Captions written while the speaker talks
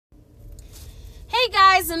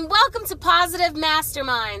guys, and welcome to Positive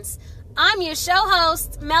Masterminds. I'm your show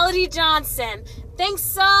host, Melody Johnson. Thanks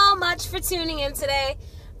so much for tuning in today.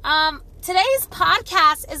 Today's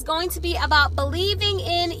podcast is going to be about believing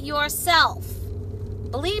in yourself.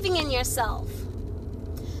 Believing in yourself.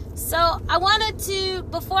 So I wanted to,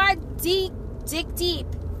 before I dig deep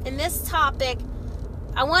in this topic,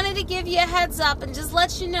 I wanted to give you a heads up and just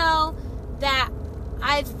let you know that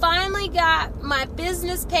I finally got my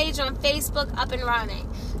business page on Facebook up and running.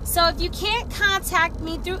 So if you can't contact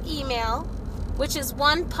me through email, which is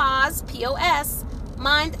onepos, P-O-S,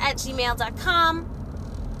 mind@gmail.com,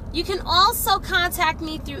 you can also contact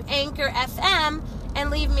me through Anchor FM and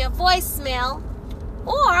leave me a voicemail,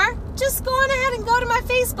 or just go on ahead and go to my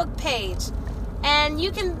Facebook page and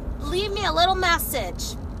you can leave me a little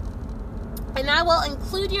message and I will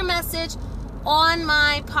include your message on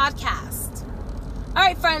my podcast. All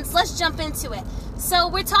right, friends, let's jump into it. So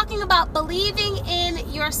we're talking about believing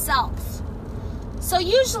in yourself. So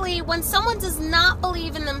usually when someone does not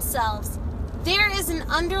believe in themselves, there is an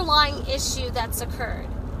underlying issue that's occurred.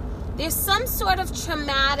 There's some sort of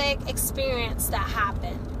traumatic experience that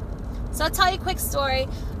happened. So I'll tell you a quick story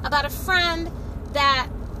about a friend that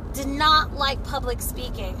did not like public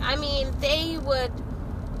speaking. I mean, they would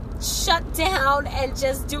shut down and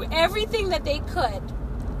just do everything that they could.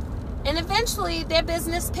 And eventually their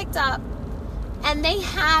business picked up and they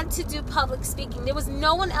had to do public speaking. There was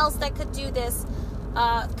no one else that could do this,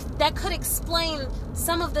 that could explain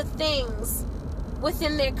some of the things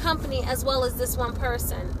within their company as well as this one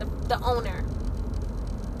person, the owner.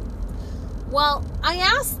 Well, I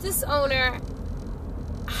asked this owner,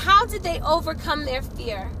 how did they overcome their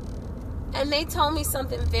fear? And they told me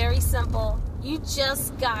something very simple. You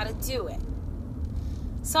just gotta do it.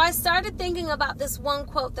 So I started thinking about this one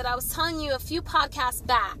quote that I was telling you a few podcasts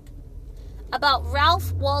back about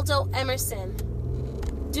Ralph Waldo Emerson.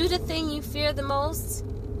 Do the thing you fear the most.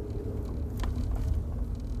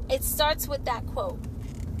 It starts with that quote.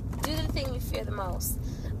 Do the thing you fear the most.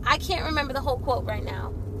 I can't remember the whole quote right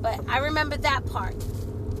now, but I remember that part.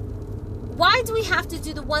 Why do we have to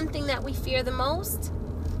do the one thing that we fear the most?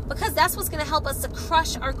 Because that's what's going to help us to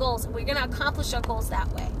crush our goals. We're going to accomplish our goals that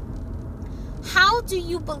way. How do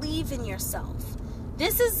you believe in yourself?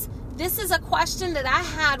 This is a question that I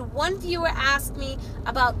had one viewer ask me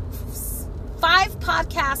about 5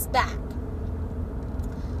 podcasts back.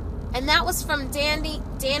 And that was from Danny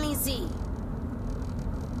Z.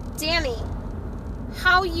 Danny,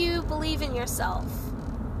 how you believe in yourself?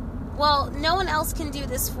 Well, no one else can do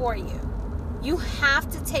this for you. You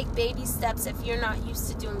have to take baby steps if you're not used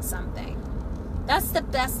to doing something. That's the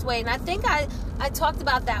best way. And I think I talked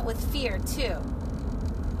about that with fear too.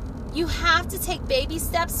 You have to take baby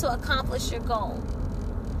steps to accomplish your goal.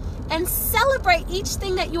 And celebrate each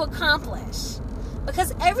thing that you accomplish.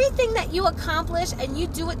 Because everything that you accomplish and you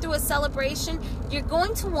do it through a celebration, you're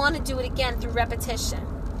going to want to do it again through repetition.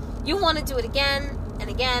 You want to do it again and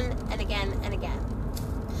again and again and again.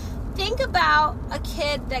 Think about a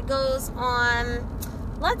kid that goes on,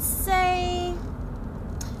 let's say,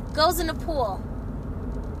 goes in a pool.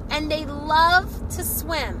 And they love to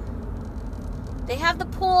swim. They have the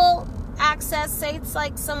pool access. Say it's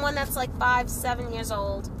like someone that's like 5-7 years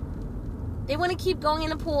old. They want to keep going in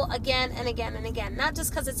the pool again and again and again. Not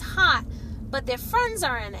just because it's hot, but their friends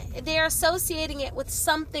are in it. They're associating it with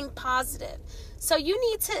something positive. So you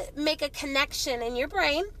need to make a connection in your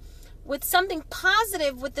brain with something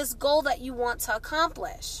positive with this goal that you want to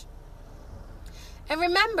accomplish. And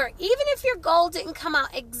remember, even if your goal didn't come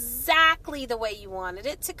out exactly the way you wanted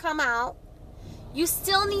it to come out, you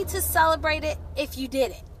still need to celebrate it if you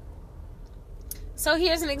did it. So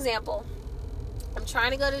here's an example. I'm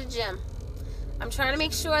trying to go to the gym. I'm trying to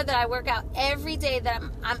make sure that I work out every day, that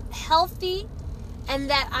I'm healthy, and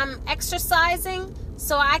that I'm exercising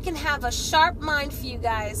so I can have a sharp mind for you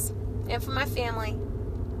guys and for my family.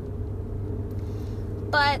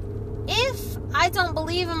 But if I don't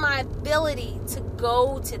believe in my ability to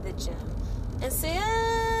go to the gym and say,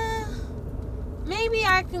 maybe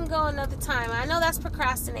I can go another time. I know that's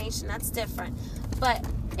procrastination. That's different. But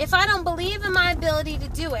if I don't believe in my ability to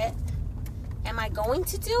do it, am I going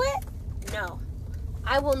to do it? No.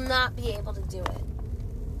 I will not be able to do it.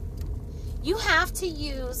 You have to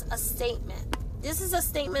use a statement. This is a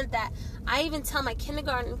statement that I even tell my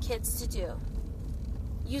kindergarten kids to do.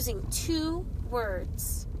 Using 2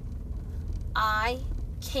 words. I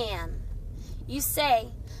can. You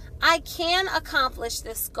say, I can accomplish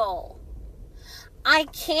this goal. I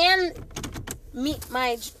can make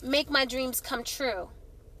my dreams come true.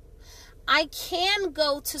 I can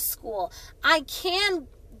go to school. I can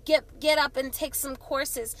get up and take some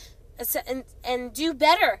courses and do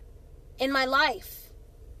better in my life.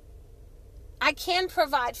 I can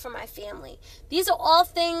provide for my family. These are all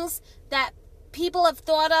things that people have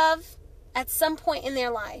thought of at some point in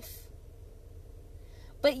their life.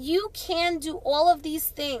 But you can do all of these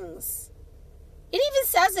things. It even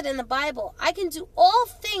says it in the Bible. I can do all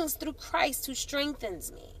things through Christ who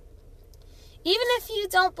strengthens me. Even if you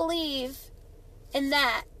don't believe in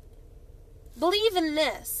that, believe in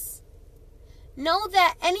this. Know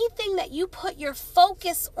that anything that you put your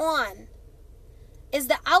focus on is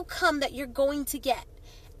the outcome that you're going to get.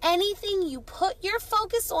 Anything you put your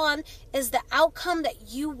focus on is the outcome that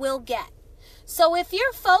you will get. So if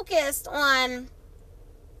you're focused on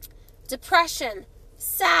depression,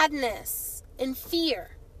 sadness, and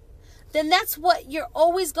fear, then that's what you're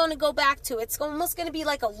always going to go back to. It's almost going to be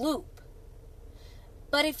like a loop.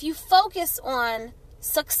 But if you focus on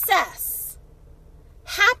success,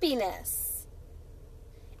 happiness,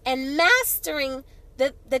 and mastering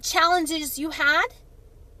the challenges you had,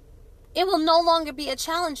 it will no longer be a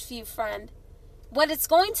challenge for you, friend. What it's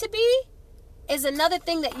going to be is another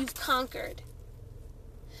thing that you've conquered.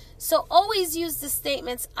 So always use the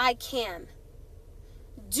statements, I can.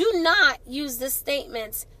 Do not use the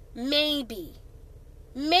statements, maybe.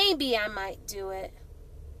 Maybe I might do it.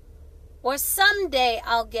 Or someday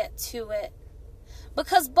I'll get to it.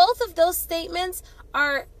 Because both of those statements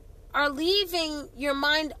are leaving your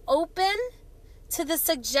mind open to the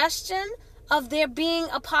suggestion of there being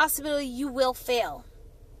a possibility you will fail.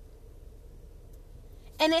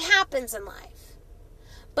 And it happens in life.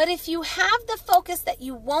 But if you have the focus that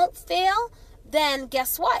you won't fail, then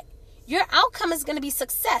guess what? Your outcome is going to be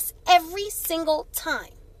success every single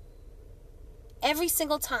time. Every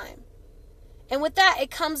single time. And with that,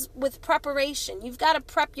 it comes with preparation. You've got to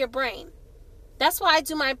prep your brain. That's why I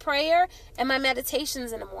do my prayer and my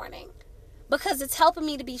meditations in the morning. Because it's helping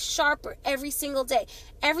me to be sharper every single day.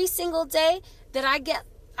 Every single day that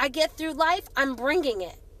I get through life, I'm bringing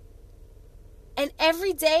it. And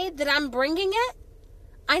every day that I'm bringing it,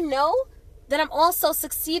 I know that I'm also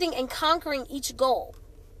succeeding and conquering each goal.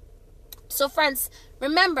 So friends,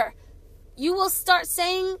 remember, you will start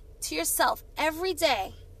saying to yourself every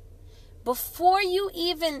day, before you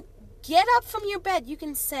even get up from your bed, you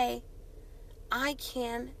can say, I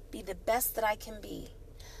can be the best that I can be.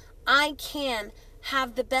 I can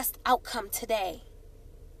have the best outcome today.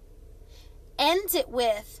 End it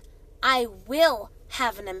with, I will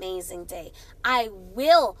have an amazing day. I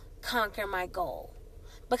will conquer my goal.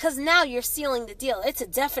 Because now you're sealing the deal. It's a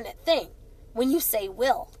definite thing when you say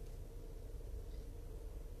will.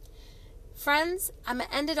 Friends, I'm going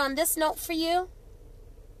to end it on this note for you.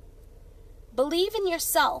 Believe in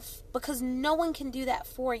yourself because no one can do that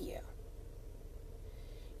for you.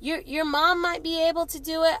 Your mom might be able to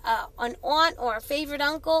do it, an aunt or a favorite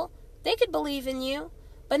uncle. They could believe in you,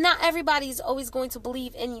 but not everybody's always going to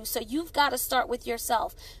believe in you. So you've got to start with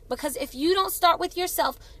yourself, because if you don't start with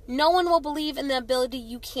yourself, no one will believe in the ability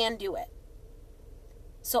you can do it.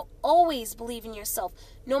 So always believe in yourself,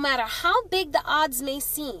 no matter how big the odds may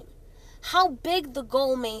seem, how big the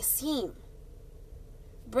goal may seem.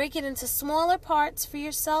 Break it into smaller parts for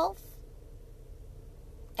yourself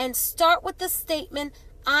and start with the statement,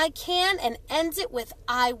 I can, and end it with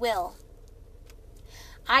I will.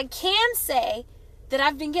 I can say that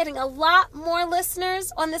I've been getting a lot more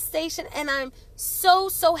listeners on this station, and I'm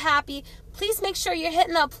so happy. Please make sure you're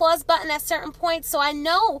hitting the applause button at certain points so I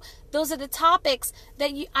know those are the topics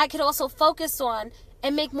that I could also focus on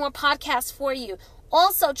and make more podcasts for you.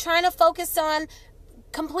 Also, trying to focus on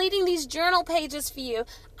completing these journal pages for you.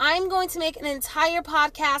 I'm going to make an entire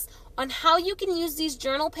podcast on how you can use these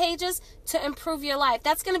journal pages to improve your life.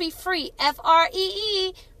 That's going to be free,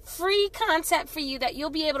 Free, free content for you that you'll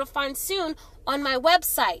be able to find soon on my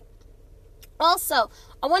website. Also,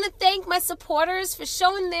 I want to thank my supporters for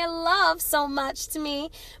showing their love so much to me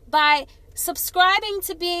by subscribing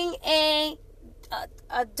to being a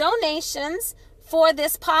donations for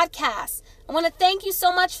this podcast. I want to thank you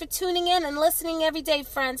so much for tuning in and listening every day,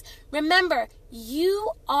 friends. Remember,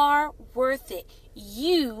 you are worth it.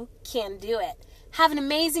 You can do it. Have an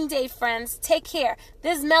amazing day, friends. Take care.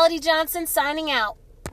 This is Melody Johnson signing out.